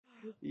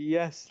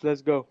Yes,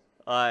 let's go.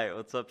 Alright,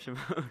 what's up,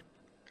 Shimon?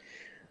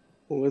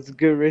 What's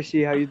good,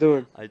 Rishi? How you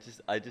doing? I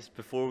just,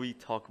 before we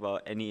talk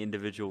about any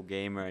individual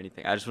game or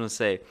anything, I just want to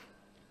say,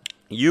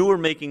 you were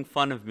making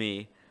fun of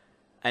me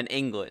and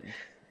England.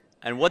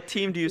 And what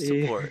team do you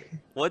Yeah. support?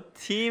 What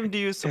team do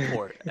you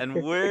support?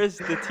 And where's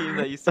the team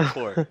that you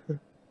support?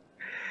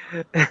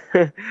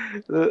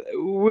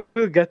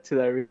 We'll get to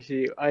that,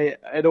 Rishi. I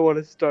don't want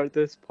to start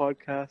this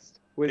podcast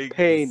with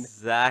pain,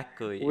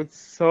 Exactly. with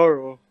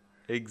sorrow.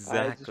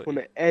 I just want Exactly.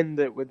 to end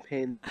it with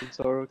pain and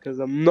sorrow because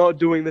I'm not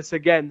doing this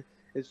again.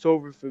 It's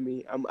over for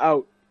me. I'm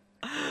out.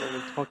 I don't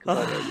want to talk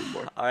about it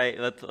anymore. Alright,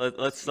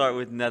 let's start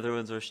with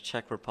Netherlands versus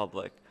Czech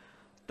Republic.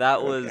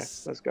 That Okay,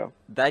 was let's go.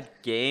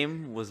 that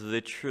game was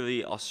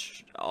literally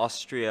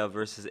Austria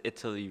versus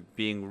Italy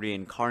being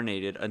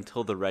reincarnated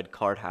until the red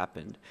card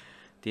happened.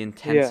 The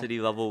Yeah, intensity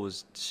level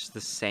was just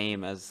the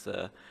same as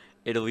the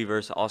Italy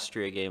versus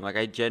Austria game. Like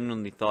I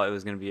genuinely thought it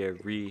was going to be a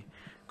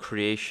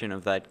recreation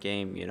of that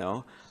game, you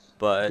know?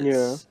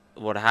 yeah. But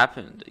what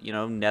happened?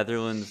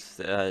 Netherlands,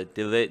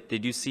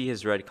 did you see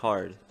his red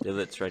card?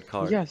 Dilit's red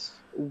card.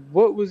 Yes.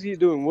 What was he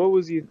doing? What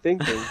was he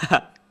thinking?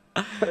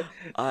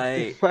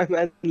 I My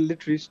man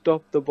literally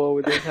stopped the ball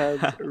with his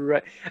hands.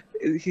 Right,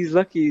 he's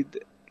lucky.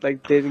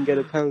 Like they didn't get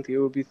a penalty. It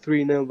would be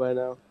 3-0 by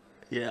now.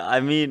 Yeah, I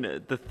mean,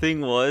 the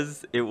thing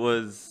was, it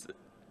was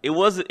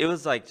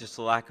like just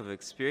a lack of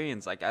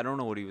experience. Like I don't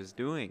know what he was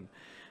doing.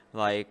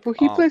 Like, But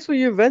he plays for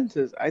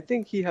Juventus. I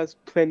think he has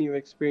plenty of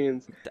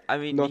experience I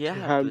mean, not to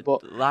yeah, but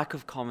handball. lack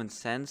of common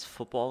sense,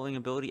 footballing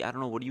ability. I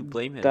don't know. What do you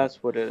blame him?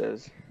 That's what it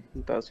is.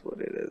 That's what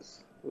it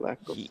is. Lack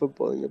of He,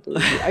 footballing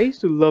ability. I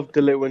used to love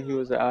Delay when he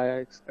was at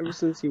Ajax. Ever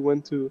since he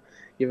went to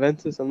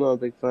Juventus, I'm not a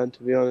big fan,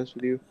 to be honest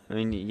with you. I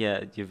mean,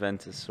 yeah,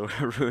 Juventus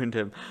sort of ruined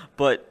him.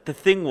 But the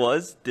thing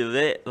was,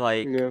 Delit,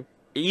 like, Yeah.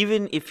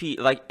 even if he,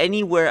 like,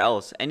 anywhere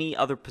else, any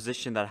other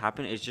position that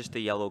happened, it's just a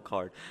yellow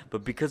card.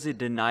 But because it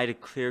denied a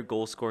clear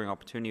goal scoring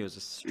opportunity, it was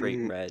a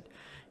straight Mm, red,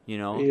 you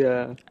know?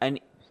 yeah. And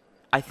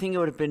I think it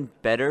would have been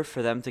better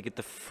for them to get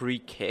the free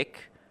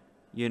kick,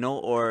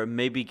 or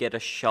maybe get a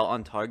shot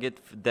on target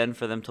than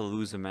for them to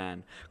lose a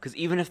man. Because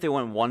even if they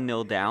went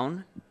 1-0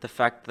 down, the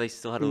fact that they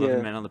still had 11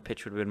 Yeah. men on the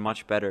pitch would have been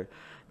much better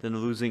than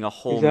losing a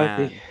whole Exactly.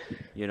 man,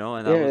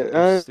 and it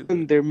was Yeah,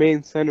 and stupid. their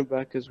main center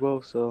back as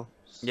well, so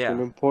it's an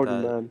Yeah,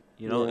 important that man.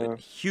 Yeah.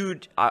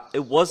 huge.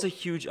 It was a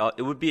huge.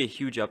 It would be a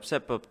huge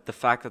upset, but the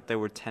fact that they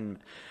were 10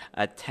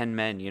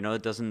 men,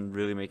 it doesn't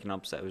really make an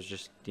upset. It was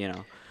just,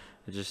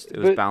 it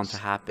was But bound to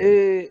happen.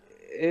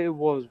 it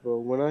was, bro.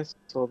 When I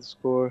saw the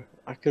score,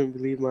 I couldn't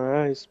believe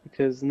my eyes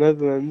because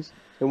Netherlands,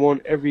 they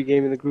won every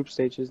game in the group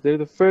stages. They're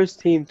the first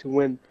team to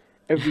win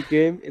every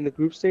game in the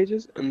group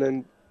stages and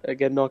then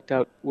get knocked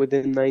out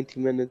within 90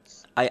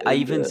 minutes I in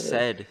even the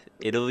said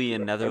Italy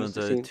and round of Netherlands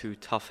are the 16. two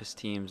toughest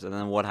teams, and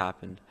then what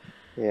happened?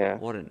 Yeah.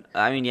 What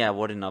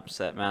an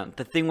upset, man.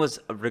 The thing was,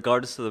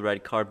 regardless of the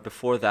red card,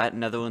 before that,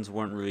 Netherlands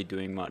weren't really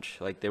doing much.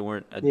 Like, they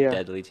weren't a Yeah.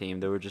 deadly team.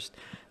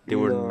 They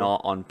were No.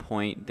 not on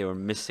point. They were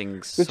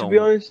missing But to be so,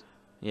 honest,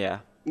 yeah.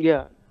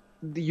 yeah,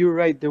 you're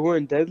right. They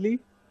weren't deadly,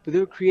 but they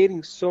were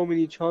creating so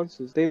many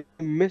chances. They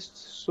missed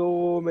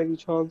so many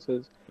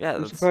chances. Yeah,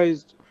 I'm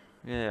surprised.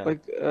 yeah.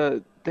 Like,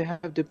 they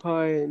have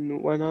Depay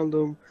and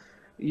Wijnaldum.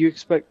 You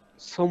expect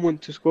someone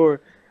to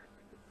score.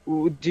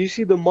 Do you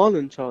see the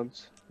Mullen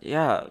chance?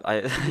 Yeah,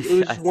 It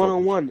was I just one saw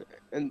on them. one,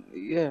 and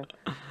yeah,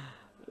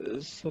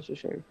 it's such a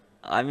shame.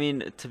 I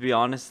mean, to be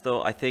honest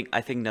though, I think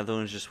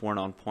Netherlands just weren't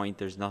on point.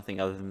 There's nothing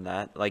other than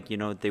that. Like,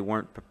 they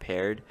weren't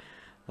prepared.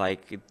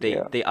 Like they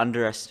Yeah, they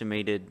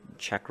underestimated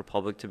Czech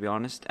Republic, to be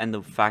honest, and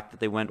the fact that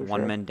they went for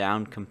one sure. man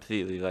down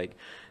completely, like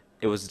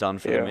it was done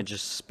for them. Yeah, It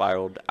just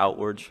spiraled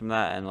outwards from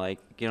that, and like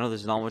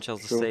there's not much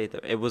else to true. say.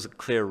 It was a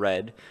clear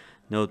red,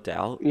 no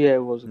doubt, Yeah,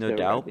 it was a no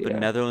clear red. doubt. But Yeah,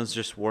 Netherlands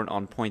just weren't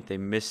on point. They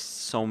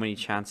missed so many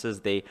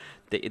chances. They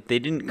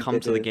didn't they come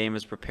to the did. game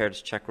as prepared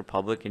as Czech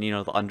Republic, and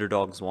the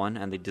underdogs won,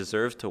 and they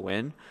deserved to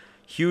win.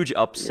 Huge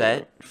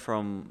Yeah, upset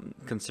from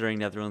considering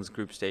Netherlands'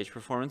 group stage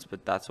performance,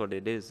 but that's what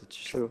it is.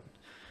 true.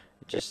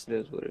 It It just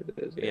is what it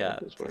is. Yeah, yeah,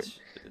 that's right.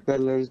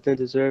 Netherlands didn't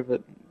deserve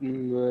it.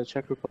 The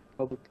Czech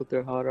Republic put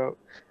their heart out,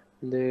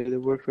 and they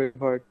worked very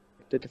hard.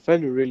 They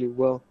defended really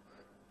well.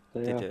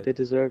 But they yeah, did. they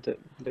deserved it.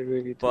 They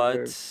really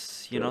deserved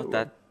But the win.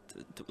 that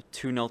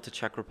 2-0 to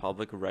Czech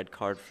Republic, a red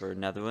card for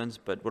Netherlands.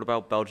 But what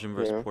about Belgium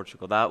versus Yeah.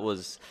 Portugal? That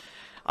was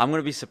I'm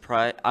gonna be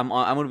surprised. I'm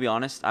gonna be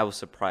honest. I was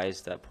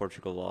surprised that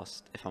Portugal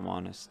lost. If I'm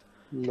honest,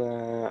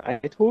 Nah, I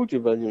told you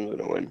Belgium was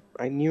gonna win.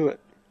 I knew it.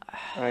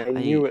 I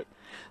I knew it.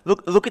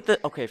 look at the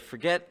okay.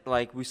 Forget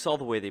like we saw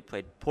the way they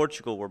played.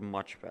 Portugal were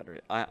much better.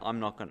 I'm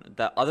not gonna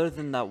that other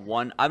than that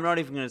one. I'm not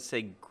even gonna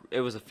say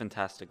it was a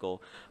fantastic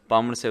goal, but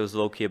I'm gonna say it was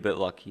low key a bit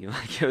lucky.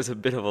 Like it was a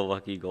bit of a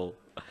lucky goal.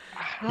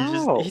 He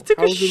How? took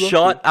How a was it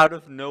lucky? shot out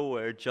of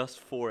nowhere just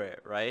for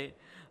it, right?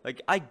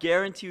 Like I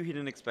guarantee you he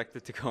didn't expect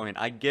it to go in.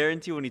 I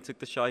guarantee when he took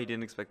the shot he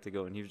didn't expect to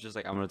go in. He was just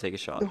like, I'm gonna take a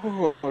shot.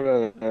 No, no,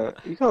 no, no.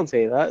 You can't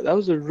say that. That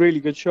was a really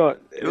good shot.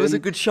 It was a And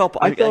good shot,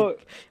 but I thought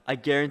I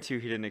guarantee you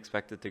he didn't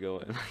expect it to go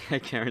in. I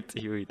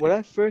guarantee you he when did.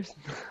 I first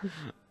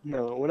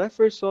No, when I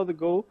first saw the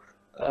goal,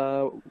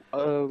 uh,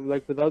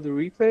 like without the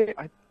replay,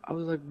 I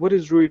was like, what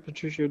is Rui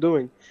Patricio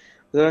doing?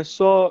 Then I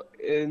saw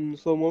in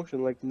slow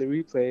motion, like in the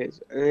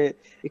replays, and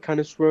it kind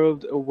of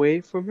swerved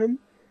away from him.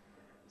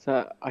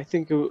 So I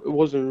think it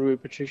wasn't Rui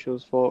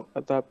Patricio's fault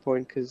at that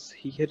point because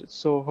he hit it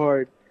so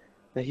hard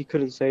that he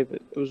couldn't save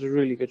it. It was a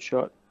really good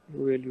shot,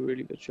 really,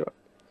 really good shot.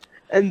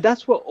 And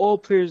that's what all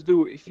players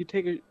do. If you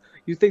take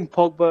you think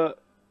Pogba,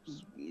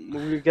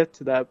 we'll get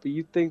to that, but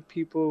you think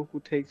people who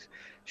take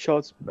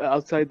shots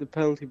outside the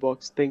penalty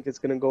box think it's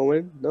gonna go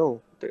in?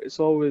 No, it's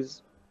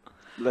always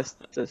let's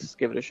just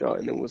give it a shot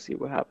and then we'll see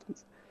what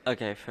happens.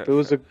 Okay, fair, But it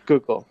was fair, a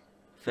good goal.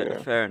 fair, Yeah,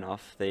 fair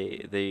enough.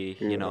 They,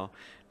 yeah.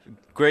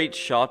 great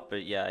shot,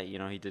 but yeah,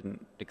 he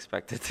didn't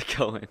expect it to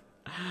go in.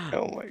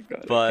 Oh my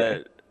God. Okay.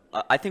 But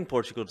I think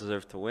Portugal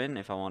deserved to win.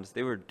 If I'm honest,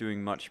 they were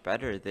doing much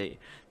better. They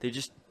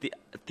just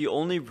the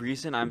only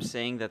reason I'm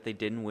saying that they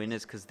didn't win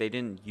is because they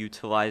didn't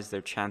utilize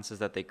their chances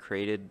that they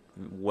created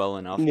well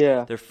enough.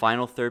 Yeah. Their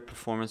final third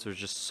performance was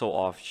just so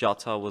off.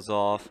 Jota was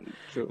off.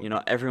 True.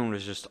 Everyone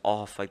was just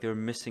off. Like they were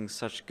missing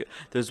such good.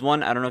 There's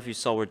one I don't know if you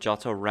saw where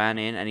Jota ran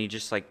in and he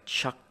just like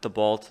chucked the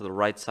ball to the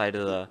right side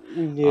of the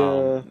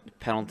Yeah.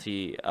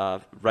 penalty,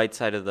 right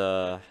side of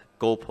the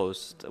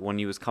goalpost when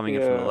he was coming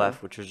in from the Yeah.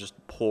 left, which was just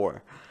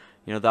poor.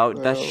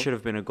 That Well, should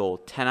have been a goal.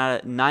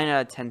 9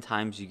 out of 10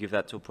 times you give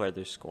that to a player,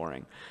 they're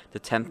scoring. The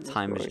 10th that's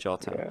time is right.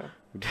 Jota, Yeah.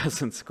 who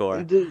doesn't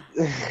score. The,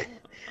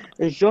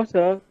 and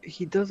Jota,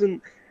 he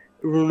doesn't.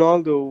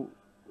 Ronaldo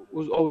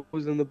was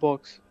always in the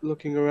box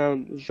looking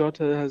around.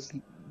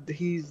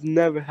 He's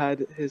never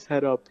had his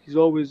head up. He's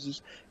always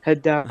just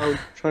head down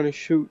trying to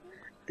shoot,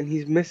 and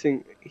he's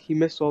missing. He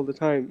missed all the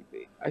time.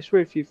 I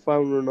swear, if he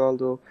found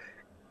Ronaldo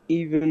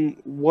even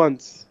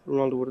once,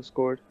 Ronaldo would have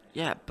scored.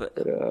 Yeah, but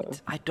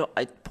But I don't.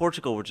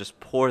 Portugal were just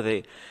poor.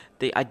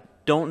 I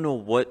don't know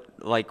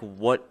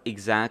what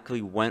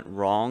exactly went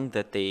wrong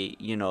that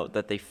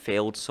they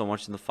failed so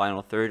much in the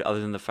final third, other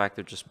than the fact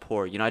they're just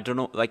poor. I don't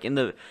know. Like in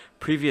the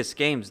previous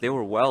games, they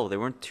were well. They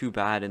weren't too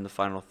bad in the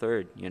final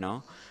third.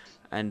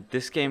 And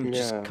this game,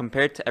 just yeah,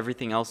 compared to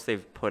everything else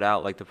they've put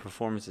out, like the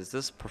performances,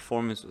 this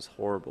performance was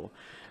horrible.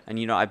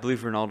 And I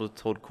believe Ronaldo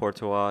told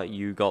Courtois,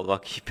 "You got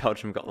lucky,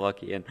 Belgium got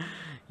lucky," and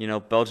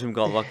Belgium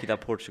got lucky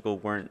that Portugal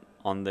weren't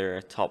on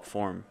their top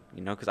form.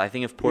 Because I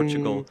think if mm,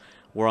 Portugal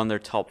were on their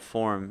top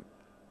form,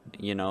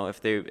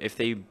 if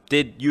they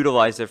did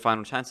utilize their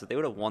final chances, they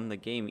would have won the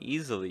game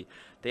easily.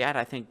 They had,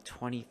 I think,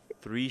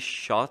 23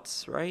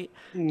 shots, right?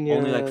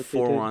 Only like yeah, they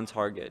four were did. on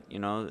target.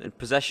 And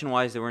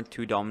possession-wise, they weren't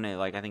too dominant.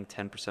 Like I think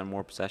 10%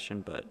 more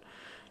possession, but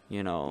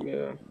you know,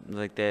 Yeah,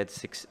 like they had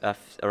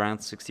around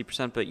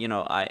 60%. But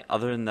I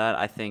other than that,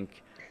 I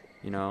think,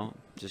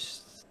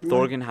 just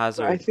like Thorgan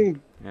I Hazard.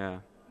 think Yeah,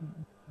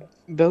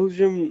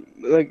 Belgium,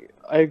 like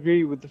I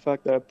agree with the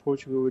fact that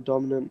Portugal were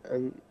dominant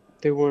and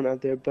they weren't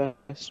at their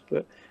best,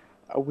 but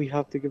we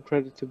have to give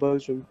credit to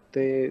Belgium.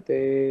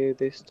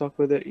 They stuck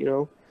with it, you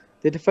know.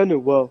 They defended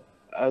well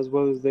as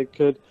they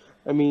could.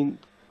 I mean,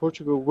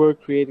 Portugal were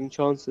creating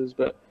chances,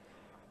 but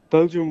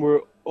Belgium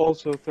were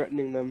also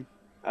threatening them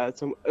at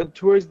some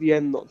towards the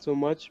end, not so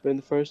much, but in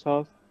the first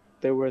half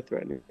they were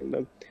threatening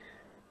them.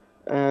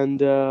 And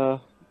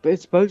but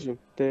it's Belgium.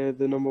 They're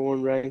the number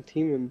one ranked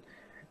team, and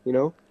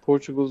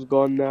Portugal's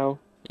gone now.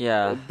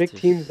 yeah. Big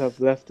teams There's have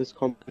left this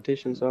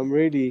competition, so I'm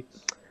really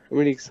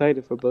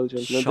excited for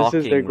Belgium. Now this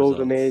is their shocking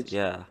golden results. age.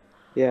 Yeah.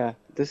 Yeah,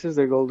 this is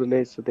their golden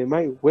age, so they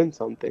might win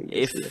something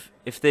this year.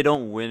 If they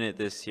don't win it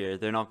this year,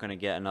 they're not gonna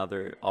get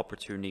another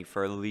opportunity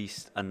for at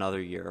least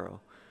another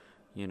Euro.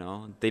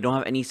 They don't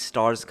have any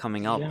stars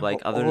coming up. Yeah,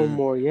 Like other or than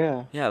more.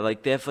 Yeah, yeah,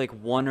 like they have like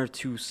one or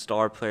two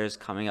star players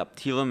coming up.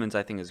 Tielemans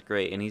I think is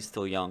great, and he's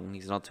still young.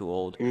 He's not too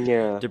old.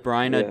 yeah, De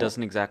Bruyne yeah.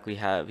 doesn't exactly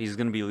have. He's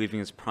gonna be leaving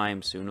his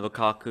prime soon.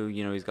 Lukaku,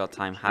 he's got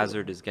time. True.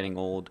 Hazard is getting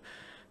old.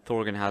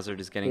 Thorgan Hazard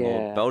is getting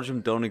old. Yeah,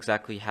 Belgium don't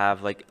exactly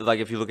have like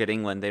if you look at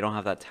England, they don't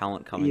have that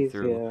talent coming yes,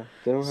 through. yeah.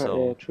 They don't have.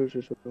 Yeah, So true,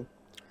 true, true.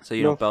 so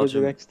Not for the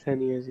Belgium. next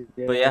 10 years.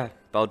 But Yeah, yeah,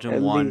 Belgium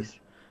at won. least.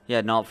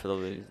 Yeah, not for the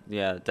league.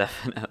 Yeah,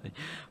 definitely.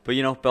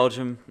 But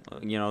Belgium,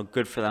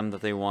 good for them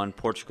that they won.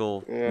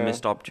 Portugal Yeah,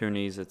 missed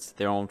opportunities. It's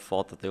their own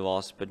fault that they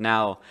lost. But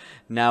now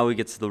we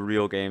get to the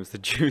real games, the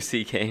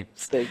juicy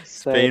games. the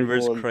Spain exciting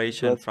versus one.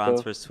 Croatia and Let's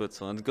France go. versus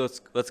Switzerland.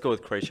 Let's go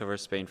with Croatia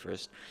versus Spain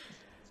first.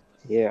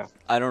 Yeah.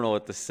 I don't know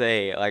what to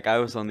say. Like I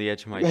was on the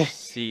edge of my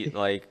seat.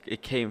 Like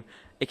it came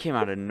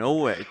out of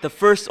nowhere. The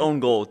first own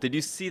goal. Did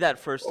you see that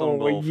first own Oh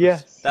goal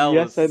yes, that was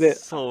yes, I did.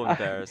 so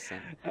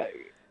embarrassing. I,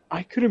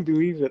 I couldn't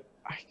believe it.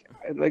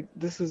 Like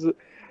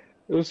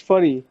it was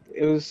funny.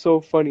 It was so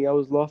funny. I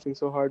was laughing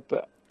so hard.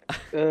 But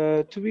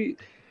uh, to be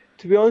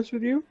to be honest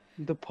with you,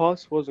 the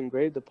pass wasn't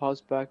great. The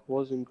pass back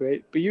wasn't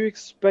great. But you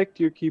expect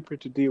your keeper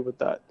to deal with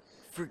that.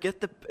 Forget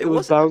the It it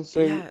was wasn't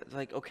bouncing. yeah,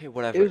 okay, It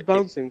whatever. was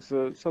bouncing.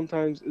 So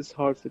sometimes it's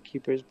hard for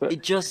keepers. But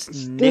It just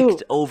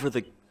nicked still, over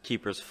the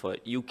keeper's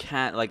foot. You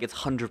can't, like, it's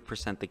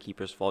 100% the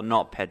keeper's fault,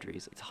 not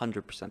Pedri's. It's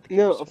 100% the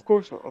No, keeper's of fault.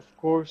 course not. Of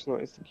course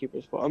not. It's the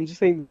keeper's fault. I'm just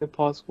saying the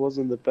pass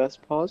wasn't the best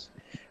pass,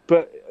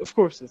 but of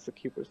course it's the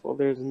keeper's fault.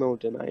 There's no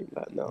denying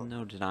that now.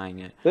 No denying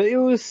it. But it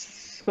was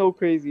so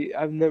crazy.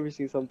 I've never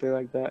seen something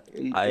like that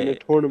in a I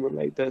tournament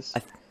like this. I,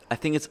 th- I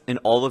think it's in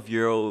all of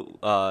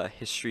Euro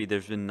history,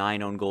 there's been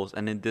 9 own goals,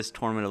 and in this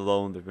tournament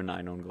alone, there've been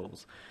 9 own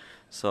goals.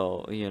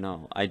 So,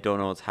 I don't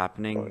know what's Oh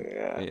happening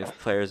yeah, if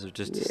players have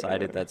just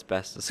decided yeah, that's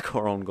best to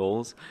score own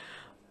goals.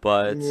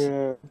 But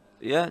yeah,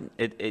 yeah,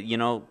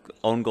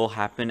 own goal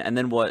happened, and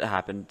then what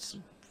happened?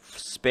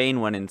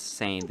 Spain went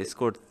insane. They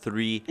scored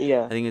 3. I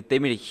yeah. think they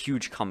made a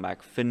huge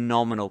comeback,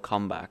 phenomenal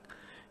comeback.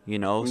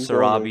 Going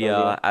on that,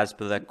 yeah. Sarabia,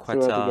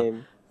 Throughout the Azpilicueta,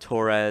 game.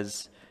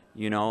 Torres,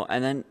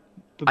 and then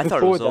But I thought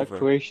it before was that, over.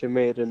 Croatia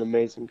made an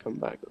amazing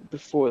comeback.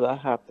 Before that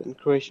happened,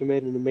 Croatia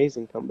made an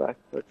amazing comeback,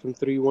 like from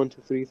 3-1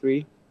 to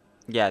 3-3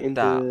 Yeah, in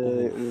that.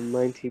 the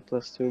 90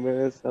 plus 2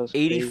 minutes. That was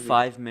crazy.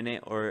 85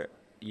 minute or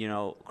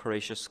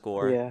Croatia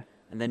score, Yeah,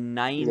 and then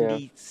yeah,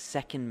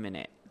 92nd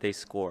minute they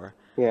score,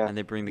 yeah, and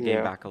they bring the game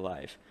yeah. back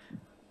alive.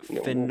 Yeah,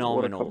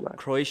 what a Phenomenal. comeback.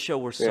 Croatia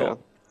were Yeah, so.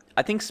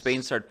 I think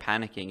Spain started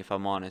panicking, if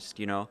I'm honest.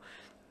 When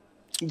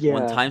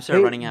yeah. time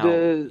started running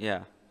out.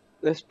 Yeah.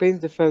 The Spain's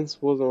defense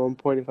wasn't on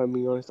point. If I'm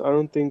being honest, I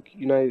don't think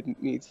United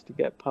needs to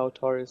get Pau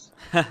Torres.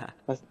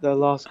 The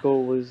last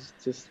goal was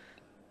just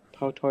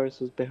Pau Torres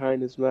was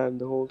behind his man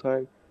the whole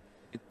time.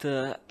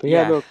 But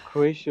yeah, Yeah. no,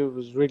 Croatia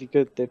was really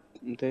good.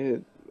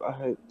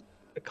 Uh,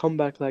 a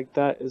comeback like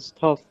that is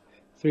tough.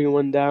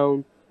 3-1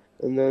 down,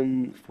 and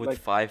then With like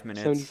 5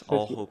 minutes,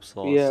 all 75th. hopes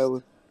Yeah, lost.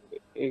 with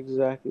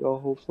exactly all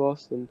hopes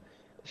lost, and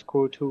they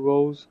scored 2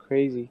 goals.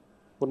 Crazy.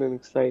 What an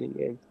exciting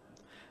game.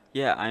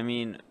 Yeah, I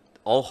mean,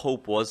 all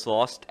hope was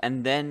lost,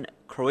 and then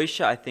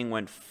Croatia, I think,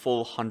 went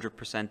full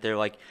 100%. They're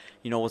like,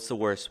 what's the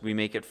worst? They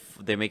make it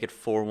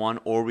 4-1,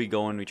 or we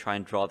go and we try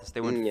and draw this. They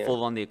went Yeah,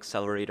 full on the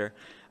accelerator,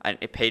 and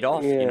it paid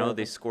off. yeah,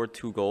 They scored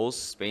 2 goals.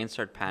 Spain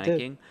started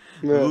did. panicking.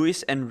 Yeah,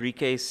 Luis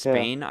Enrique's yeah,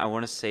 Spain, I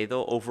want to say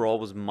though, overall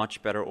was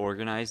much better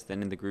organized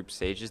than in the group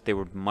stages. They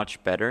were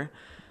much better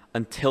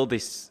until they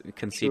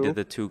conceded true.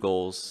 the 2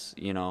 goals,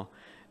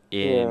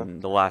 Yeah,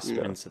 in the last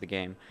no, minutes of the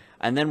game.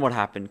 And then what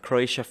happened?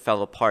 Croatia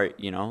fell apart,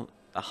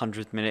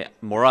 100th minute.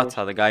 for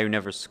Morata, the guy who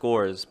never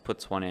scores,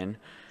 puts one in. And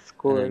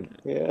scored. then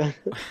Yeah,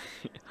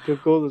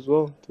 good goal as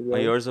well. To be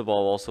honest. Mayorzabal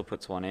also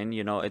puts one in.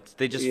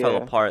 They just fell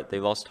Yeah, apart. They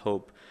lost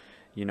hope,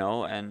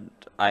 and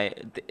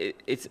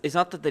it's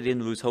not that they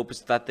didn't lose hope,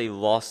 it's that they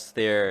lost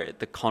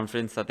the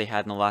confidence that they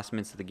had in the last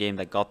minutes of the game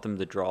that got them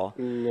the draw.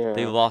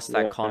 They yeah, lost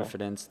that yeah.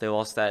 confidence. They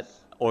lost that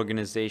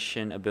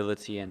organization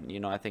ability,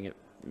 and I think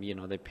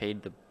they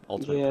paid the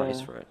ultimate price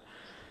Yeah. for it.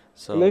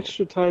 And So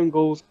extra time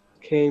goals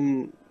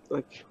came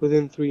like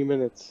within 3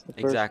 minutes. The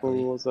first one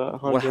exactly. was at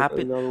What 100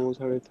 happened and the other one was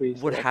 103,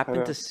 so what that kind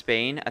happened to of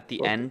Spain at the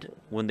brought end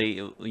when they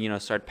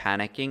started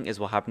panicking is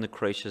what happened to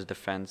Croatia's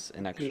defense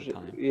in extra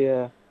time.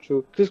 Yeah,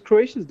 true. Because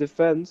Croatia's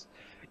defense,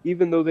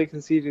 even though they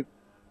conceded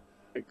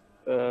like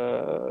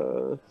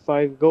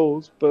 5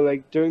 goals, but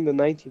like during the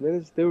 90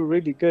 minutes, they were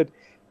really good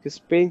because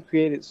Spain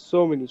created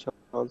so many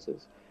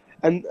chances.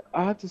 And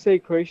I have to say,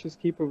 Croatia's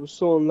keeper was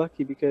so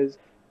unlucky because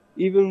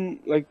even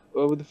like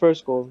with the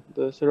first goal,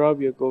 the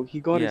Sarabia goal, he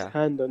got his Yeah.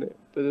 hand on it,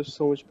 but there's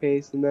so much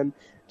pace. And then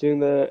during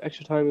the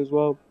extra time as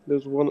well, there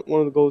was one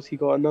of the goals, he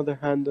got another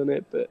hand on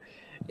it, but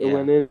it Yeah.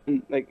 went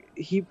in. Like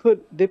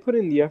they put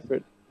in the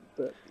effort,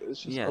 but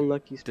it's just Yeah.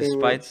 unlucky. Spain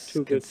were Despite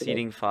too good for them.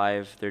 conceding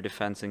 5, their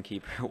defense and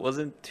keeper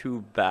wasn't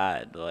too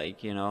bad.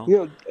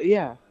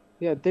 Yeah,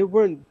 yeah, they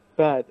weren't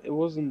bad. It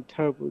wasn't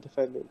terrible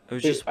defending. It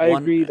was But just I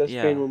one. agree that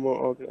Spain Yeah. were more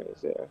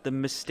organized. Yeah, The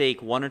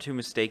mistake, one or two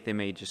mistake they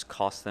made just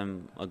cost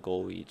them a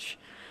goal each.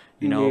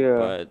 yeah,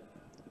 But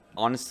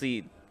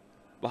honestly,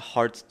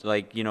 hearts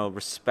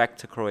respect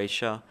to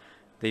Croatia.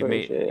 They've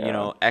made, Croatia.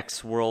 Yeah,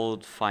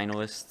 ex-World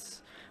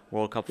finalists,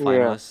 World Cup yeah,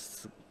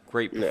 finalists,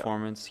 great yeah,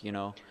 performance.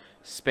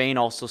 Spain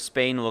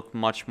looked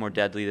much more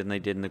deadly than they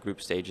did in the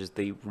group stages.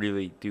 They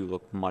really do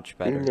look much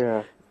better.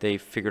 yeah. They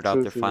figured out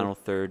True, their true. final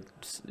third.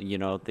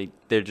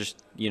 They're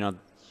just,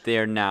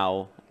 they're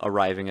now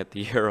arriving at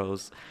the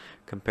Euros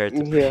compared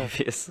to Yeah,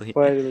 previously.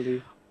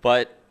 finally.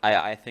 But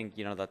I think,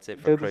 that's it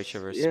for They're Croatia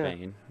versus yeah.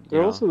 Spain.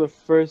 They're also the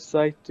first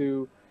side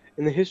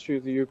in the history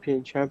of the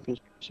European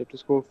Championship, to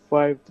score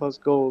 5+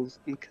 goals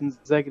in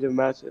consecutive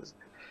matches.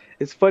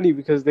 It's funny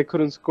because they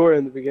couldn't score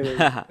in the beginning,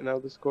 and now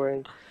they're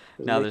scoring.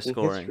 They're Now they're making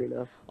history scoring,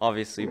 now.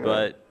 obviously. Yeah,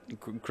 But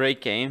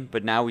great game.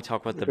 But now we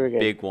talk about the great game.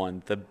 big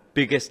one, the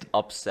biggest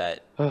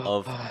upset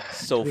of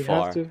so Do we have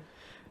far. to?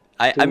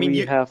 I Do mean,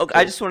 we have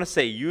I to? just want to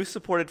say, you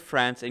supported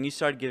France and you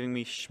started giving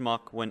me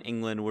schmuck when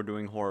England were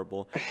doing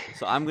horrible.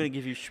 So I'm going to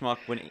give you schmuck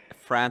when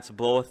France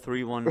blow a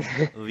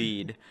 3-1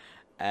 lead,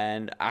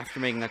 and after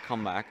making a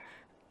comeback,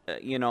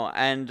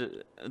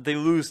 and they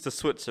lose to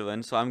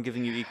Switzerland, so I'm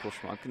giving you equal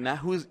schmuck.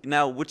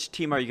 Now which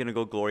team are you going to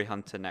go glory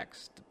hunt to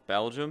next?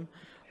 Belgium?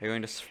 Are you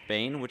going to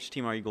Spain? Which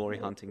team are you glory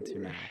hunting to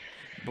now?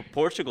 But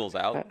Portugal's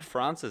out,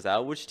 France is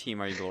out. Which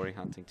team are you glory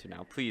hunting to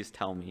now? Please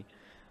tell me.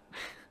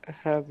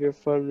 Have your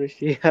fun,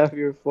 Rishi. Have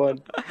your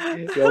fun.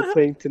 Y'all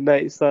playing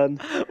tonight, son.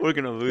 We're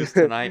gonna lose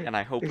tonight, and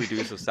I hope we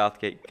do so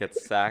Southgate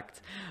gets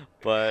sacked.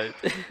 But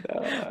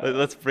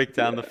let's break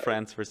down the Yeah,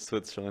 France versus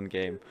Switzerland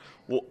game.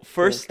 Well,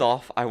 first okay.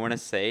 off, I want to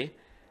say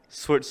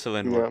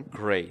Switzerland were Yeah.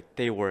 great.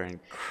 They were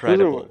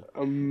Switzerland were incredible,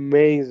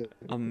 amazing.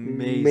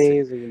 amazing.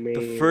 Amazing,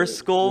 The amazing.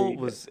 first goal Really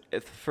good. was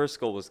the first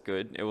goal was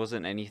good. It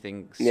wasn't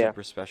anything Yeah.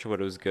 super special,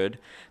 but it was good.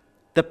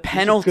 The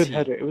It was a good penalty.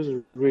 header. It was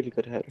a really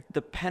good header.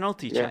 The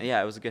penalty Yeah. chance,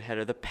 yeah, it was a good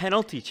header. The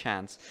penalty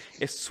chance,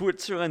 if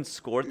Switzerland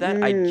scored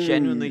that, I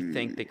genuinely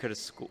think they Mm, could have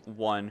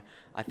won.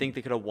 I think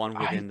they could have won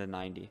I within the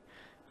 90.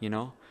 You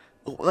know,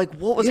 like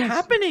what was yes,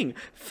 happening?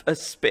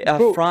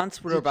 bro.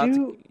 France were Did about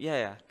to. you? Yeah,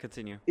 yeah.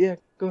 Continue. Yeah.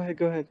 Go ahead.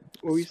 Go ahead.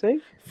 What were you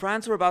saying?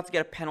 France were about to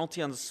get a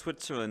penalty on the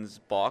Switzerland's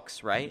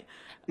box, right?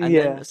 And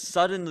then Yeah.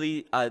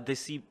 suddenly they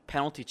see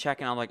penalty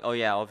check, and I'm like, oh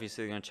yeah,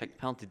 obviously they're gonna check the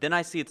penalty. Then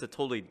I see it's a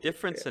totally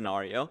different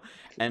scenario,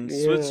 and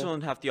Yeah.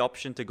 Switzerland have the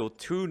option to go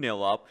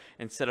 2-0 up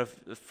instead of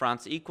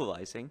France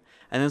equalizing,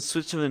 and then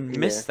Switzerland Yeah.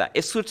 missed that.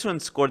 If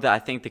Switzerland scored that, I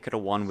think they could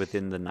have won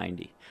within the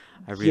 90.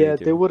 I really Yeah.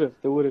 They do. would have.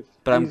 They would have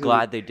But I'm easily.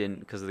 glad they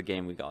didn't because of the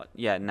game we got.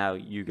 Yeah, now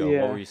you go.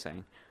 What were Yeah. you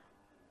saying?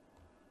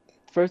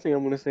 First thing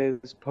I'm gonna say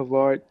is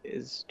Pavard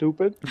is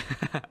stupid.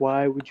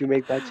 Why would you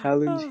make that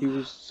challenge? He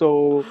was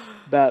so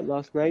bad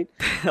last night.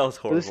 That was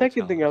But the horrible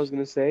second thing I challenge. was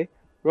gonna say,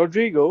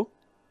 Rodrigo,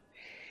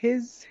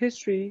 his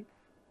history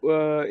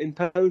in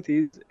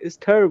penalties is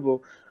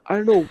terrible. I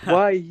don't know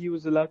why he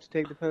was allowed to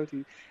take the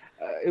penalty.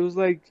 It was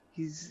like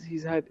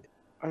he's had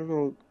I don't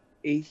know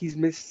he's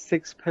missed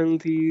 6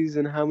 penalties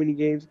in how many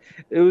games?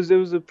 It was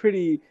a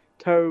pretty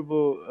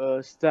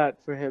terrible stat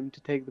for him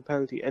to take the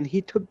penalty, and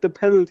he took the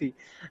penalty,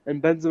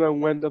 and Benzema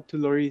went up to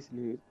Lloris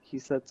and he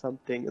said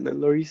something, and then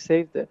Lloris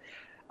saved it.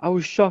 I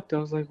was shocked. I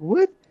was like,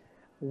 what?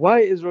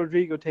 Why is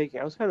Rodrigo taking?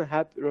 I was kind of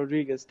happy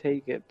Rodriguez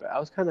take it, but I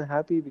was kind of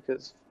happy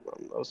because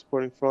I was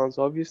supporting France,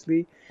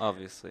 obviously.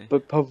 Obviously.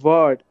 But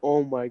Pavard,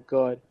 oh my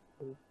God,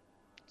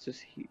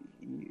 just he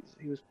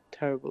was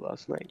terrible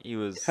last night. He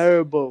was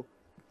Terrible.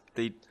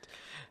 they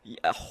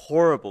yeah,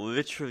 horrible,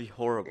 literally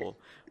horrible.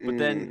 But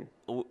then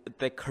Mm,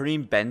 the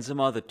Karim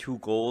Benzema, the 2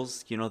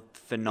 goals, oh my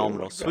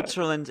phenomenal. God.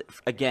 Switzerland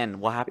again,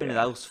 what happened in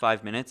Yeah. those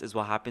 5 minutes is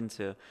what happened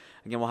to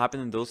again what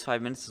happened in those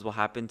 5 minutes is what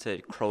happened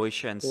to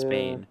Croatia and Yeah.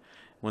 Spain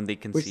when they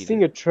We're conceded.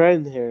 seeing a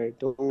trend here,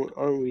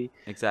 aren't we? Like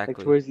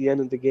Exactly. towards the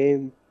end of the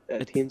game,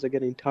 It's teams are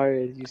getting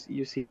tired.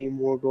 You see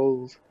more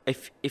goals.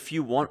 if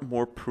you want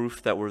more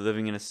proof that we're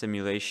living in a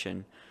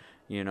simulation,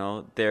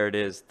 there it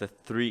is. The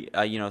three,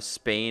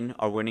 Spain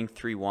are winning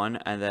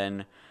 3-1, and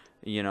then,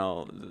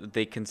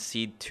 they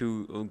concede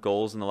 2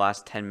 goals in the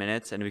last 10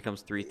 minutes, and it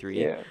becomes 3-3.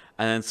 Yeah.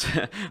 And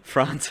then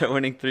France are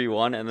winning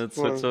 3-1, and then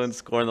Switzerland Once.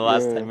 score in the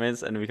last 10 Yeah.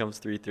 minutes, and it becomes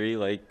 3-3.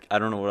 Like, I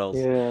don't know what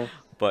else. Yeah.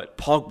 But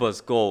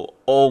Pogba's goal,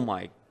 oh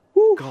my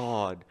Woo.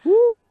 God,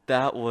 Woo.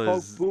 that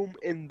Pog was. boom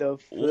in the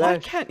Why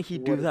flesh. can't he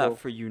do What a that goal.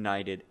 for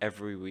United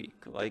every week?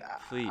 Like, I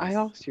please.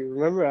 asked you,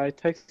 remember I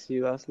texted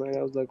you last night.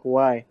 I was like,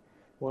 why?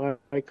 Why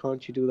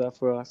can't you do that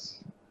for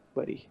us,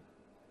 buddy?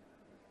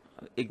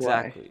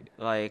 Why? Exactly.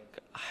 Like,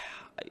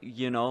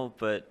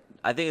 but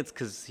I think it's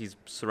because he's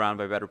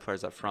surrounded by better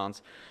players at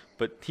France.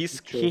 But he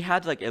True.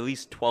 had like at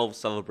least 12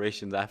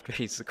 celebrations after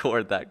he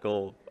scored that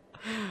goal.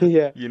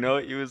 Yeah.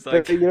 He was But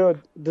like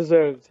deserved.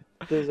 Deserved.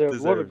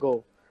 What a deserved.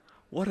 goal.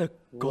 What a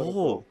What a goal!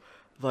 goal.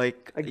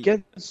 Like,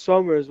 Against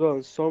Sommer as well,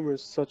 and Sommer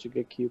is such a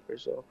good keeper,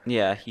 so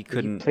yeah, he he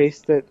couldn't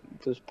placed it,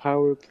 there's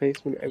power,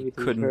 placement, he everything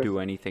couldn't do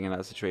perfect. anything in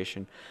that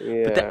situation.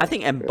 But then I Yeah,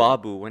 think yeah.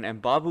 When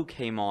Mbabu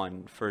came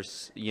on for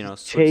He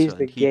changed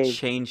the Switzerland, he game.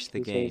 changed the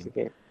He changed the game.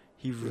 game.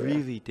 He Yeah.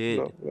 really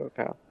did. No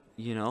cap.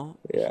 You know,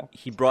 Yeah.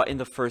 he brought in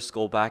the first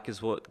goal back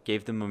is what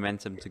gave them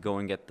momentum to go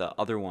and get the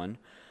other one.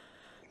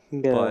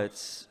 Yeah.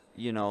 But,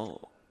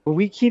 But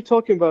we keep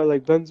talking about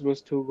like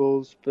Benzema's 2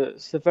 goals, but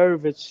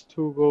Seferovic's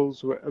 2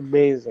 goals were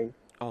amazing.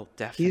 oh,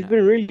 He's been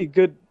definitely. really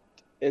good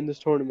in this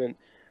tournament.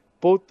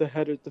 Both the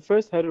headers, the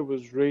first header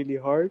was really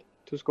hard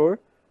to score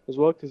as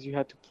well because you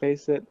had to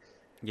place it.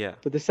 Yeah.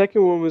 But the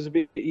second one was a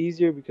bit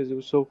easier because it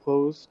was so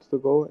close to the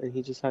goal and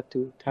he just had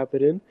to tap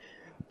it in.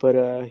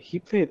 But he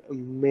played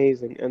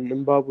amazing, and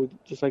Mbabu,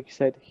 just like you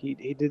said, he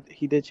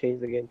did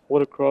change the game.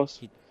 What a cross!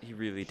 He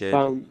really did.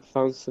 Found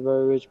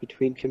Severovich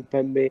between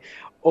Kimpembe.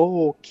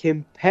 Oh,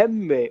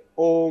 Kimpembe!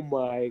 Oh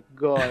my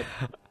God!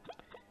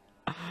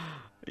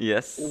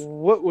 Yes.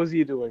 What was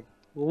he doing?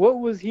 What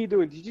was he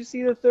doing? Did you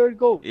see the third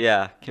goal?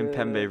 Yeah, The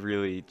Kimpembe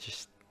really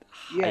just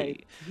Yeah, I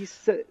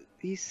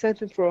he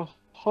sent him for a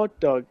hot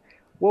dog.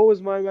 What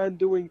was my man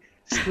doing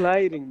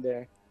sliding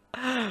there?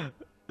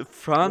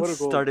 France What a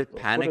goal! started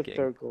What a panicking.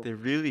 third goal! They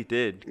really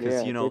did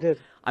because Yeah, they did.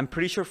 I'm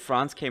pretty sure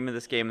France came in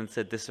this game and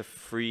said this is a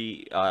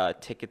free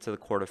ticket to the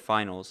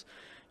quarterfinals,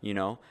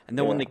 And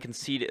then when Yeah, they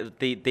conceded,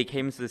 they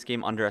came into this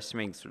game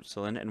underestimating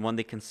Switzerland, and when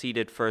they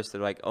conceded first,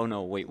 they're like, "Oh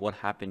no, wait, what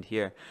happened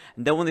here?"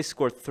 And then when they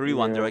scored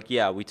 3-1, they're yeah, like,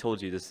 "Yeah, we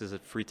told you this is a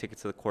free ticket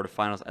to the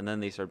quarterfinals." And then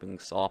they started being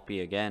sloppy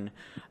again.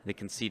 They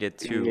conceded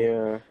two,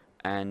 yeah.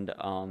 and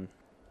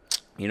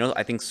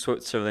I think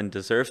Switzerland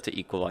deserved to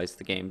equalize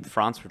the game.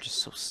 France were just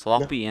so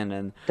No, sloppy,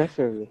 and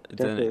definitely,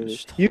 then it was definitely.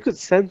 just You could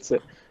sense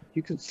it.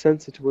 You could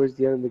sense it towards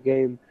the end of the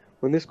game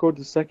when they scored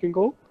the second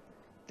goal.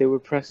 They were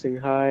pressing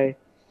high.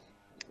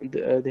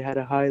 They had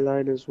a high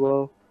line as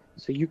well,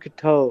 so you could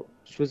tell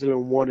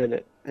Switzerland wanted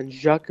it. And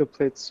Xhaka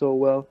played so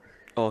well.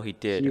 oh, he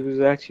He did. was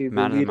actually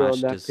the Man of the leader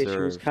on match that pitch.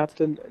 He was deserved.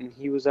 captain, and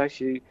he was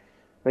actually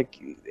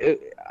like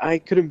I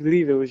couldn't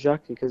believe it was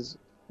Xhaka because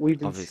we've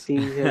been Obviously.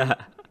 seeing him.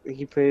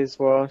 He plays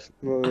for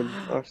Arsenal, and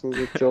Arsenal's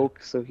a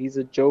joke, so he's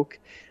a joke.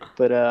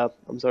 But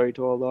I'm sorry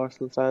to all the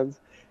Arsenal fans.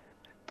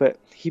 But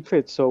he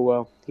played so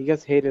well. He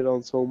gets hated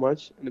on so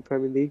much in the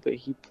Premier League, but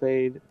he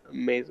played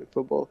amazing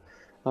football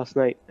last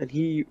night, and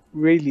he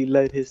really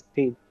led his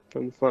team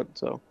from the front.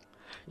 So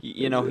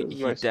You know, it was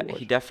nice to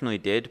he watch. definitely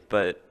did,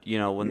 but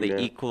when they Yeah,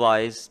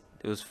 equalized,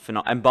 it was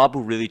phenomenal. And Babu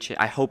really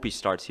I hope he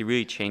starts. He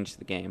really changed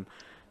the game.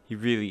 He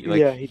really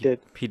yeah, he did.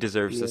 he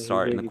deserves to Yeah, he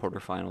start in the really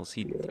did. quarterfinals.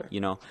 Yeah, You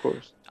know, of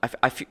course.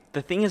 I feel,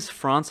 the thing is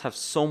France have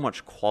so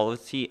much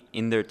quality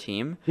in their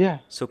team. Yeah,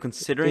 So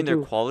they considering their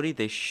do. quality,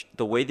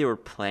 the way they were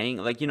playing,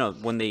 like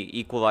when they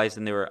equalized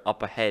and they were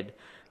up ahead,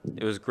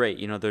 it was great.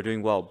 They're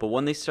doing well. But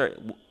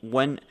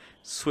when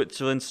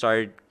Switzerland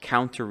started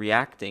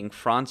counter-reacting,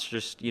 France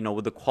just,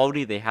 with the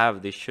quality they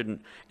have, they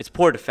shouldn't. It's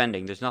poor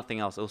defending. There's nothing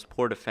else. It was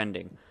poor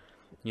defending.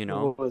 You It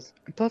know. was.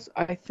 Plus,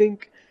 I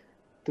think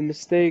the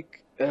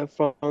mistake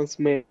France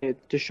made,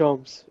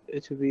 Deschamps,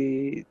 to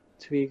be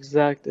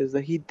exact, is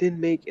that he didn't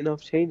make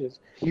enough changes.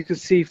 You could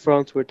see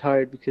France were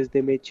tired because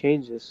they made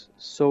changes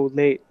so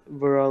late.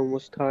 Varane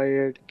was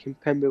tired,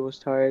 Kimpembe was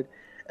tired,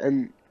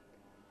 and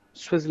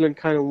Switzerland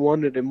kind of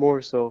wanted it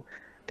more, so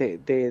they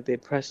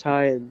pressed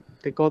high and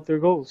they got their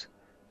goals.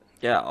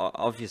 Yeah,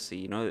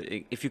 obviously,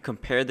 if you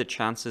compare the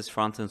chances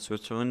France and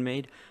Switzerland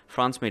made,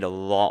 France made a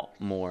lot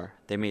more.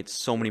 They made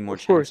so many more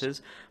Of course,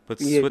 chances, but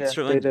yeah,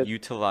 they Switzerland did.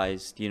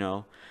 utilized.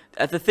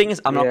 The thing is,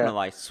 I'm not Yeah, gonna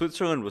lie,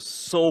 Switzerland was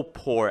so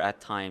poor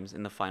at times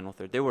in the final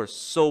third. They were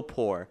so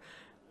poor.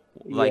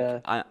 Like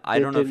yeah, I they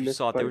don't know did if you miss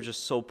saw it, they were quite.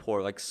 just so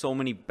poor. Like so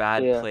many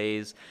bad Yeah,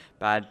 plays,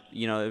 it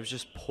was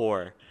just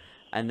poor.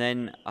 And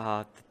then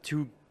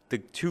the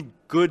two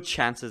good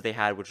chances they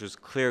had, which was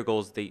clear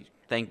goals, they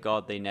thank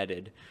God they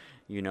netted.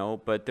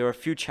 But there were a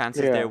few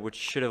chances there yeah, which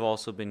should have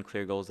also been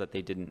clear goals that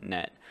they didn't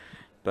net.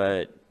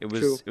 But it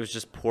true. was it was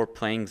just poor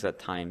playings at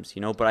times.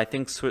 But I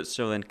think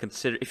Switzerland,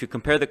 consider if you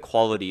compare the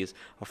qualities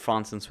of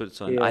France and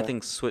Switzerland, I Yeah,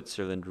 think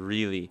Switzerland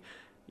really,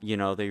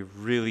 they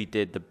really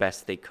did the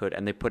best they could,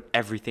 and they put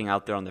everything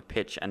out there on the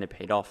pitch, and it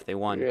paid off. They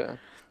won. yeah,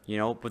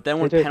 But then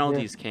they when did.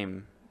 Yeah. penalties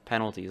came,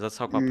 penalties. Let's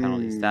talk about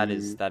penalties. That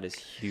is Mm. that is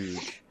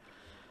huge.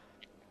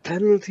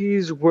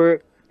 Penalties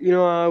were,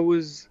 I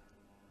was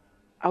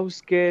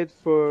scared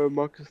for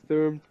Marcus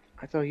Thuram.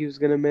 I thought he was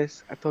gonna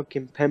miss. I thought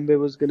Kimpembe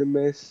was gonna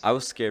miss. I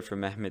was scared for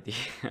Mehmedi,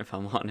 if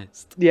I'm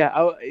honest. Yeah,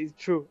 it's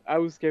true. I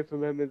was scared for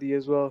Mehmedi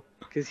as well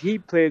because he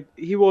played.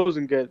 He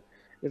wasn't good,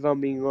 if I'm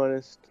being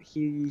honest.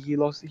 He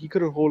lost. He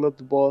couldn't hold up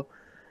the ball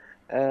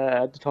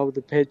at the top of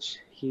the pitch.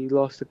 He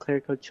lost a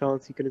clear-cut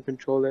chance. He couldn't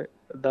control it.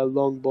 That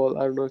long ball.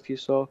 I don't know if you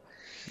saw,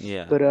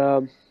 Yeah. but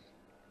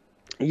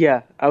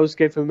yeah, I was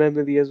scared for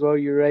Mehmedi as well.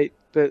 You're right,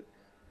 but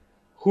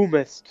who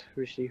missed,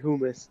 Rishi? Who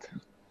missed?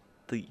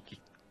 The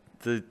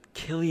the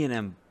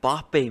Kylian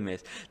Mbappe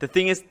miss. The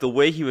thing is, the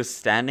way he was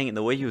standing and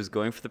the way he was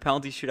going for the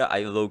penalty shootout, I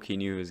low-key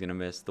knew he was gonna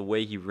miss. The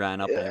way he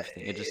ran up and Uh,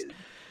 everything,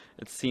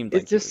 it seemed It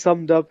like he just was.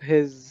 summed up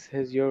his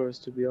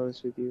Euros, to be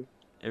honest with you.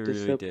 It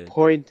really did.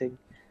 Disappointing.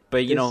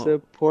 But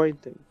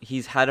Disappointing.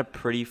 he's had a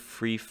pretty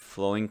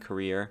free-flowing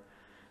career.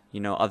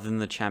 Other than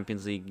the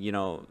Champions League,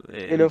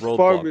 In a roadblocks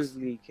farmers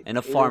league. in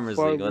a In a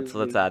farmers league. farmers Let's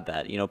league. add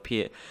that.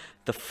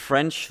 The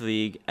French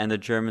league and the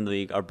German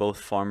league are both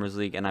farmers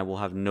league, and I will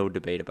have no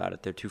debate about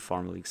it. They're two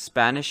farmer leagues.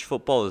 Spanish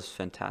football is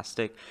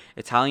fantastic.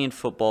 Italian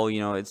football,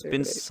 it's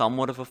been Right.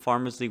 somewhat of a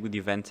farmers league with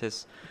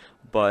Juventus,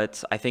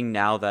 but I think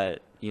now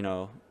that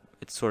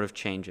it's sort of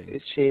changing.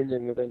 It's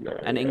changing a bit now.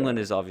 And Yeah. England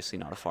is obviously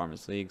not a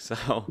farmers league,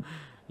 so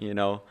you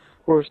know.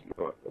 Of course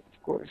not.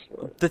 Of course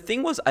not. The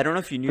thing was, I don't know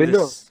if you knew But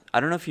no. this. I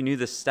don't know if you knew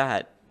this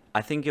stat.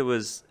 I think it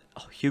was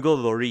Hugo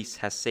Lloris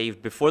has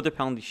saved before the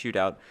penalty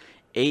shootout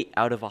 8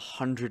 out of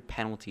 100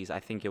 penalties. I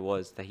think it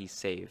was that he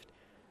saved.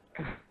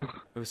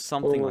 It was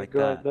Oh something my like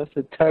God, that. that's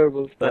a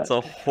terrible That's stat.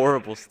 a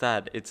horrible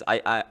stat.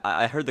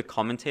 I heard the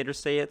commentator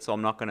say it, so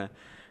I'm not gonna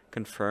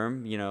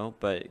confirm,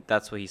 but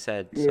that's what he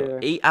said. So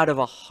Yeah. 8 out of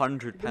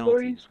 100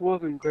 penalties. Lloris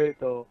wasn't great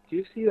though. Do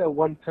you see that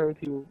one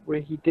penalty where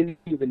he didn't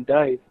even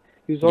dive?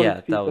 He was on his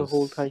Yeah, that feet the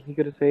whole was time. He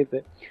could have saved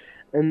it,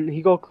 and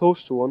he got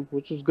close to one,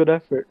 which was good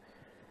effort.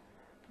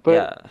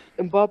 But yeah.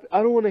 Mbappe,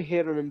 I don't want to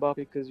hate on Mbappe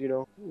because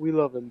we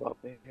love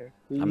Mbappe here.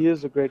 I'm He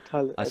is a great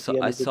talent I at saw the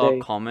end I of the saw a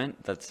day.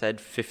 comment that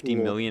said 50 Yeah.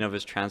 million of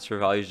his transfer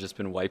value has just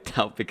been wiped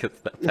out because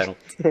of that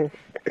penalty.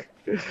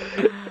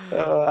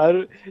 I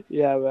don't,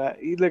 yeah, but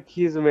look,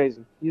 he's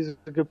amazing. He's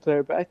a good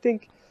player, but I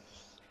think,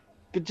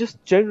 but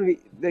just generally,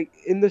 like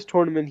in this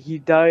tournament, he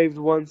dived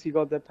once, he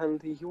got that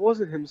penalty. He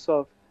wasn't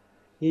himself.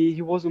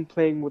 He wasn't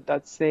playing with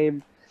that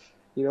same,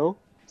 you know,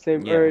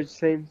 same Yeah. urge,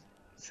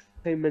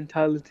 same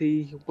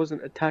mentality. He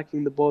wasn't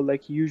attacking the ball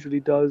like he usually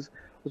does.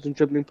 Wasn't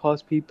dribbling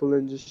past people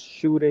and just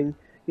shooting.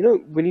 You know,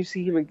 when you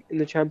see him in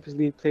the Champions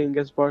League playing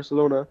against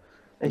Barcelona,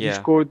 and he Yeah.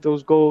 scored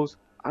those goals,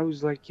 I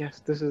was like,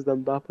 yes, this is the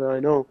Mbappe I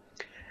know.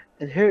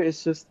 And here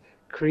it's just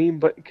Kareem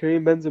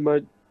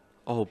Benzema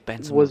Oh,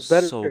 Benzema was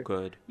was so better.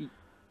 good.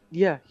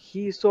 Yeah,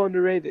 he's so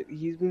underrated.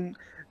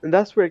 And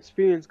that's where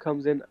experience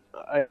comes in.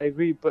 I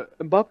agree, but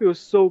Mbappe was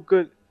so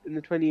good in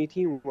the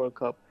 2018 World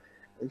Cup,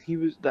 and he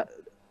was that.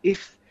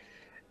 If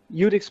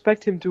you'd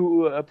expect him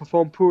to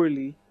perform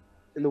poorly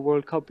in the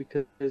World Cup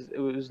because it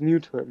was new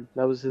to him.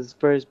 That was his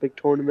first big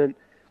tournament.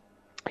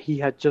 He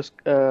had just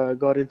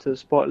got into the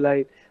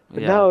spotlight,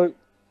 but Yeah. now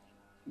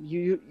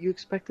you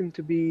expect him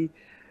to be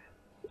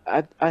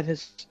at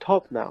his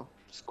top now,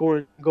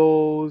 scoring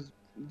goals,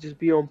 just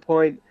be on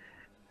point.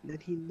 And then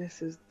he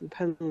misses the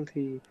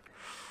penalty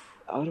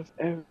out of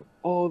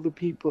all the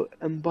people.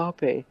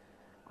 Mbappe,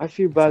 I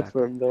feel bad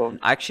for Exactly. him though. And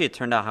actually, it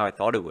turned out how I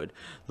thought it would.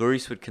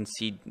 Lloris would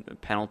concede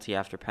penalty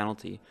after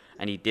penalty,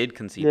 and he did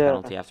concede Yeah,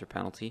 penalty after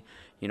penalty.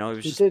 You know, it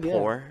was he just did. Yeah,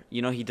 poor.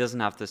 You know, he doesn't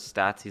have the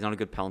stats. He's not a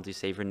good penalty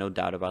saver, no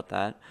doubt about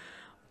that.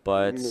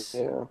 But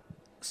yeah,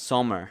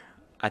 Sommer,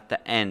 at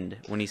the end,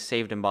 when he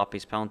saved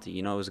Mbappe's penalty,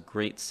 you know, it was a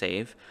great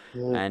save.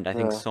 yeah, And I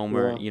think yeah,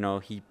 Sommer, yeah. you know,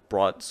 he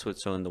brought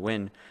Switzerland the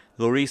win.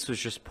 Lloris was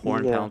just poor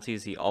in Yeah,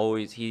 penalties.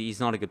 He's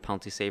not a good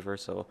penalty saver.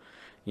 So,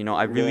 you know,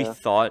 I really yeah,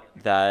 thought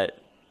that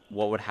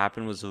what would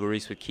happen was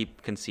Lloris would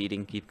keep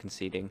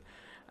conceding.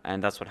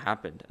 And that's what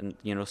happened. And,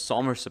 you know,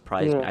 Sommer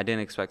surprised me. yeah, I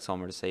didn't expect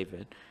Sommer to save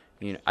it.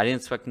 You know, I didn't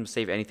expect him to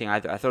save anything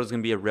either. I thought it was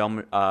going to be a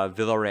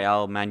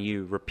Villarreal Man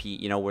U repeat,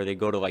 you know, where they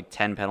go to like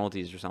 10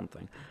 penalties or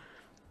something.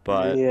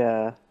 But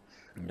yeah.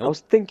 I nope.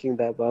 was thinking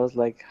that, but I was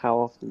like, how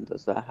often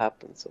does that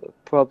happen? So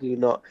probably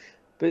not.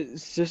 But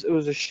it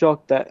was a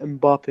shock that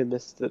Mbappe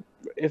missed it.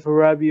 If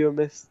Rabiot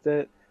missed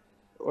it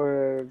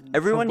or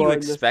Everyone you Pavard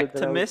missed it, expect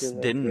then to I would be miss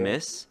like, didn't yeah.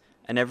 miss,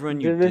 and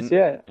everyone you Didn't miss, didn't,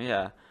 yeah.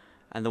 yeah,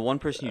 and the one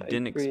person you I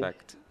didn't agree.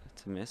 expect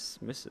to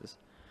misses.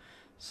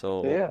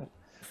 So Yeah.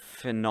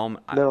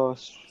 phenomenal, No,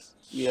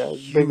 yeah,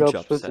 big huge up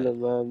upset,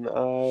 Switzerland, man.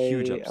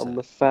 huge I am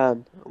a upset.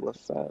 fan. I'm a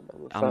fan.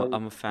 I'm a fan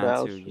I'm a fan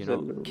now, too. You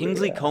know, Switzerland.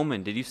 Kingsley Yeah.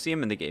 Coman. Did you see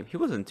him in the game? He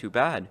wasn't too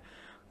bad.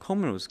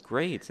 Coman was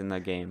great in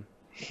that game.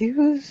 He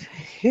was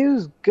he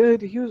was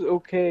good. He was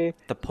okay.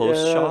 The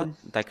post shot Um,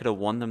 that could have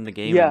won them the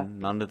game, yeah. and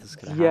none of this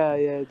could have Yeah,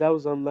 happened. yeah, that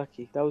was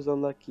unlucky. That was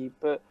unlucky.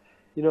 But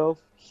he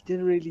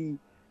didn't really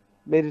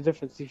made a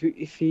difference.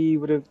 If he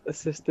would have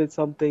assisted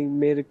something,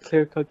 made a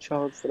clear-cut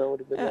chance, then I would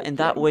have been Yeah, like, in yeah,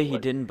 that you way he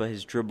won. didn't, but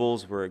his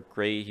dribbles were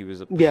great.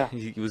 Yeah,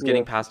 He was yeah,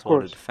 getting of past a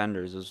lot of course.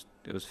 defenders.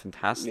 It was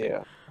fantastic.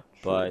 Yeah,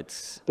 true.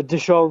 But But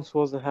Deschamps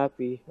wasn't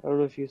happy. I don't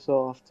know if you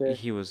saw after,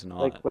 he was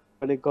like not.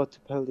 when it got to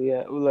penalty,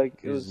 yeah,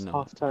 like He it was was not.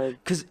 half time,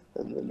 Because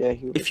and then yeah,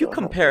 he was if you not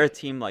compare happy. a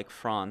team like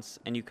France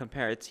and you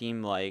compare a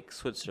team like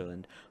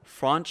Switzerland,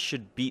 France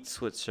should beat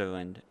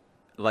Switzerland.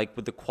 Like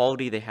with the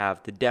quality they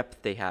have, the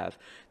depth they have,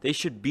 they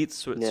should beat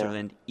Yeah,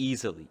 Switzerland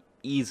easily.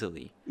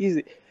 Easily.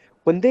 easy.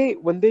 When they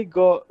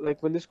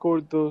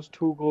scored those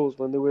two goals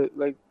when they were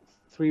like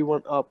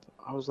 3-1 up,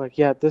 I was like,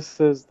 yeah, this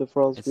is the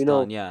France It's we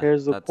done, know. yeah.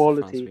 Here's the That's the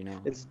France quality. we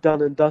know. It's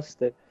done and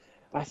dusted.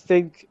 I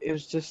think it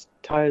was just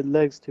tired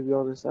legs, to be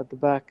honest, at the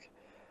back.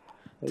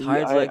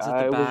 Tired legs at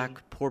the I was,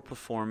 back, poor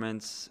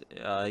performance.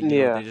 You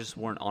know, yeah, they just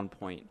weren't on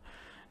point,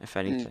 if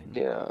anything.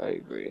 yeah, I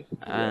agree.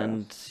 Yeah,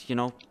 And, you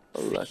know,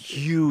 unlucky.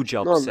 huge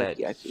Not upset.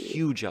 unlucky, actually.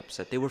 Huge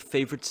upset. They were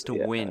favorites to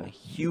win. Yeah,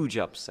 Huge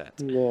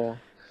upset. yeah.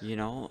 You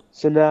know?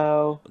 So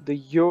now the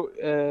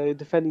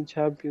defending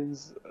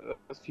champions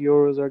of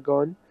Euros are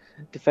gone.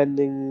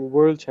 Defending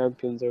world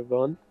champions are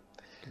gone.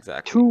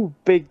 Exactly. Two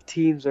big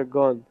teams are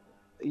gone.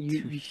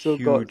 Two You've still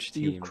got huge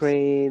teams.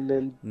 Ukraine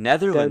and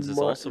Netherlands is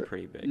Denmark. also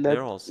pretty big. They're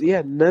Yeah, also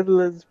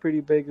Netherlands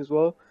pretty big as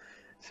well.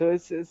 So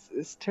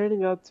it's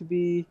turning out to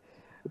be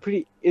a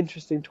pretty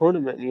interesting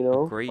tournament. a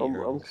great I'm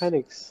Euros. kind of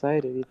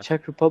excited. I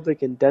Czech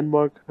Republic and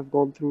Denmark have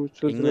gone through.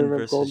 England Switzerland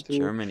have gone versus through.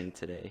 Germany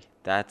today.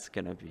 That's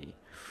gonna be.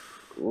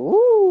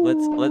 Ooh.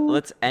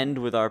 Let's end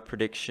with our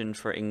prediction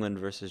for England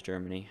versus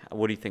Germany.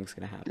 What do you think's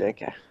gonna happen?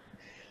 Okay.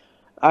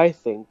 I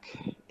think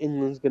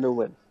England's gonna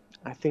win.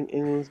 I think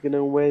England's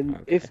gonna win.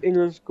 Okay. If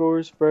England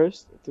scores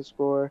first, if they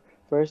score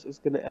first, it's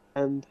gonna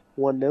end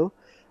 1-0.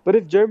 But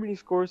if Germany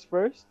scores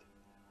first,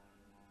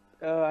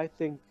 I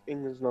think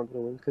England's not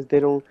gonna win because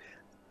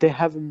they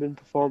haven't been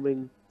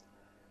performing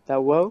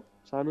that well.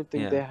 So I don't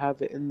think Yeah. they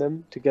have it in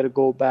them to get a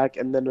goal back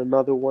and then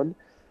another one.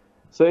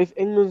 So if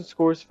England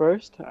scores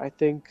first, I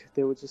think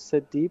they will just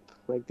sit deep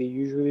like they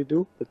usually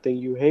do, the thing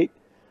you hate,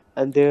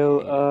 and I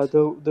hate it.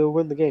 they'll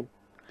win the game.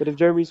 But if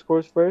Germany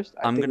scores first,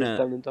 I I'm think it's gonna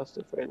done and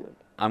dusted for England.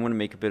 I'm gonna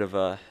make a bit of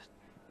a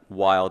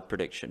wild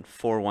prediction.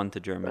 4-1 to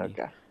Germany.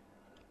 Okay.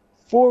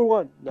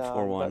 4-1. Nah,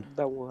 4-1.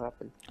 that won't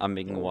happen. I'm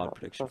making That a won't wild happen.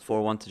 prediction. Trust me.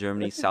 4-1 to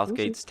Germany. Okay, we'll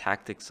see. Southgate's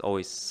tactics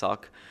always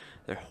suck.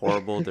 They're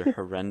horrible. They're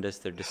horrendous.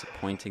 They're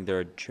disappointing. They're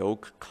a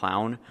joke,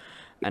 clown.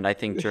 And I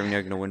think Germany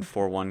are going to win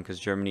 4-1 because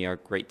Germany are a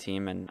great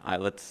team. And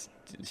let's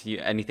see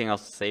anything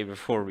else to say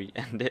before we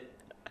end it.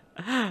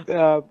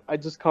 I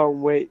just can't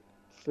wait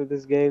for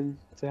this game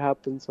to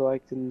happen so I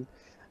can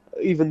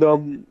Even though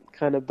I'm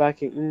kind of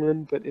backing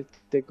England, but if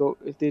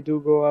they do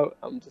go out,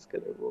 I'm just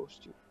gonna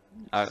roast you.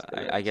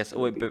 I It's guess.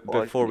 gonna Wait, be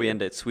on before we here.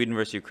 end it, Sweden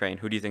versus Ukraine.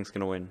 Who do you think's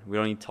gonna win? We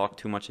don't need to talk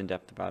too much in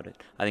depth about it.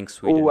 I think Oh,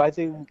 Sweden. I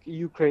think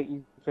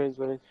Ukraine's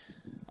winning.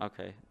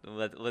 Okay,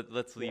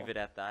 let's Yeah. leave it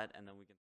at that, and then we can.